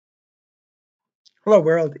Hello,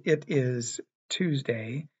 world. It is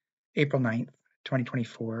Tuesday, April 9th,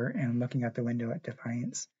 2024, and I'm looking out the window at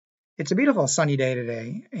Defiance. It's a beautiful sunny day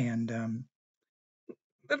today, and a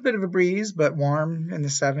little bit of a breeze, but warm in the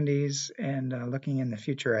 70s. And looking in the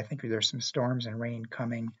future, I think there's some storms and rain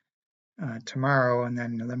coming tomorrow, and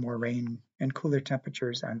then a little more rain and cooler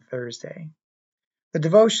temperatures on Thursday. The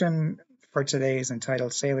devotion for today is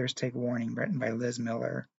entitled Sailors Take Warning, written by Liz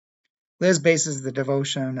Miller. Liz bases the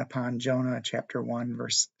devotion upon Jonah chapter 1,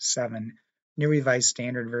 verse 7, New Revised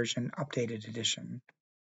Standard Version, updated edition.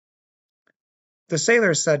 The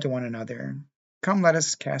sailors said to one another, "Come, let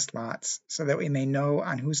us cast lots, so that we may know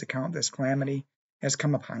on whose account this calamity has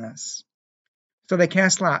come upon us." So they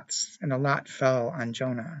cast lots, and a lot fell on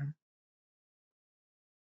Jonah.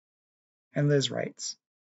 And Liz writes,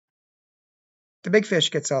 the big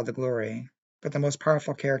fish gets all the glory, but the most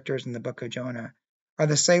powerful characters in the book of Jonah are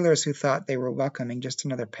the sailors who thought they were welcoming just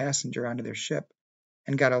another passenger onto their ship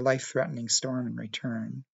and got a life-threatening storm in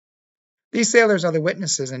return. These sailors are the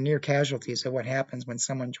witnesses and near casualties of what happens when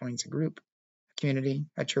someone joins a group, a community,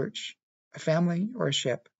 a church, a family, or a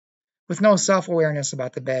ship, with no self-awareness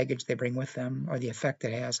about the baggage they bring with them or the effect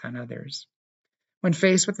it has on others. When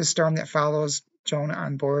faced with the storm that follows Jonah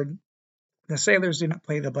on board, the sailors do not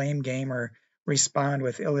play the blame game or respond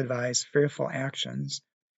with ill-advised, fearful actions.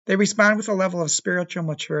 They respond with a level of spiritual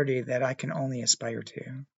maturity that I can only aspire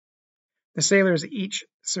to. The sailors each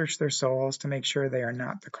search their souls to make sure they are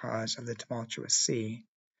not the cause of the tumultuous sea.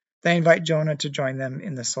 They invite Jonah to join them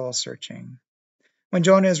in the soul-searching. When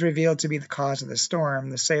Jonah is revealed to be the cause of the storm,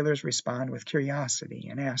 the sailors respond with curiosity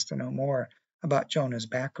and ask to know more about Jonah's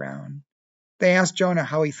background. They ask Jonah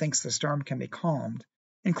how he thinks the storm can be calmed,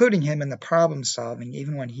 including him in the problem-solving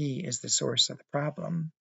even when he is the source of the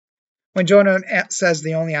problem. When Jonah says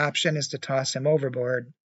the only option is to toss him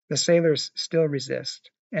overboard, the sailors still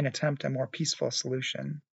resist and attempt a more peaceful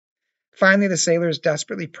solution. Finally, the sailors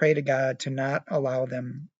desperately pray to God to not allow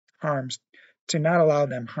them harm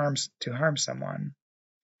someone.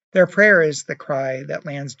 Their prayer is the cry that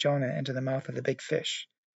lands Jonah into the mouth of the big fish,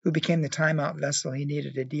 who became the timeout vessel he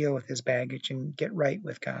needed to deal with his baggage and get right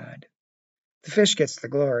with God. The fish gets the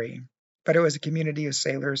glory, but it was a community of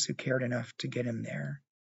sailors who cared enough to get him there.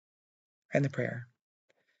 And the prayer.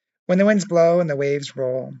 When the winds blow and the waves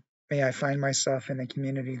roll, may I find myself in a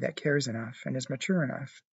community that cares enough and is mature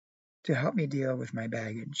enough to help me deal with my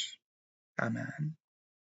baggage. Amen.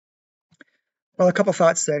 Well, a couple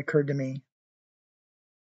thoughts that occurred to me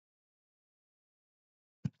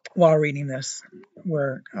while reading this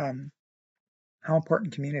were how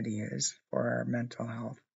important community is for our mental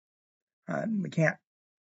health.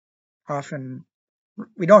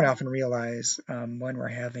 We don't often realize when we're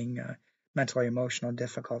having mental or emotional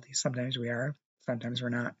difficulties. Sometimes we are, sometimes we're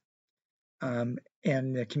not.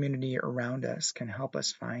 And the community around us can help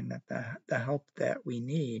us find that the help that we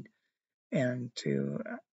need, and to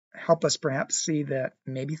help us perhaps see that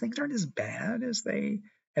maybe things aren't as bad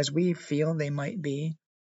as we feel they might be.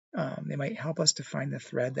 They might help us to find the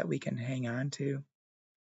thread that we can hang on to,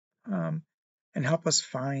 and help us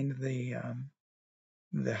find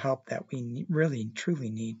the help that we really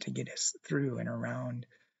truly need to get us through and around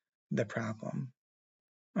the problem.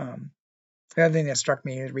 The other thing that struck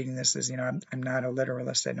me reading this is, I'm not a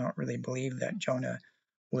literalist. I don't really believe that Jonah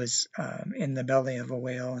was in the belly of a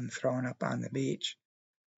whale and thrown up on the beach.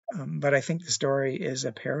 But I think the story is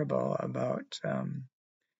a parable about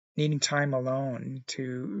needing time alone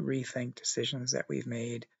to rethink decisions that we've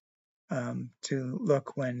made, to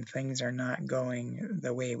look when things are not going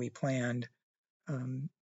the way we planned,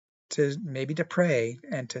 to pray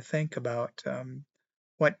and to think about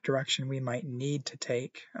what direction we might need to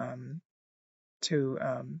take to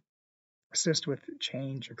assist with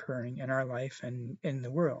change occurring in our life and in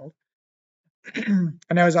the world.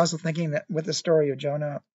 And I was also thinking that with the story of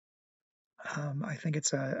Jonah, I think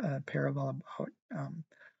it's a parable about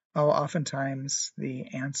how oftentimes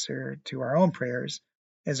the answer to our own prayers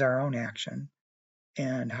is our own action,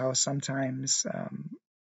 and how sometimes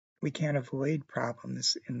we can't avoid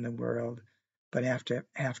problems in the world, but have to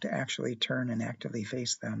actually turn and actively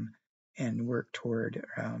face them and work toward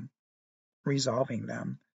resolving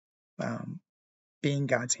them, being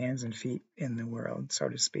God's hands and feet in the world, so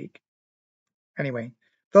to speak. Anyway,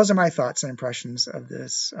 those are my thoughts and impressions of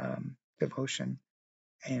this devotion,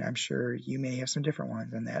 and I'm sure you may have some different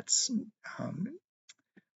ones, and that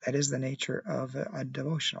is the nature of a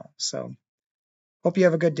devotional. So hope you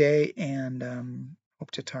have a good day, and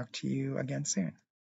hope to talk to you again soon.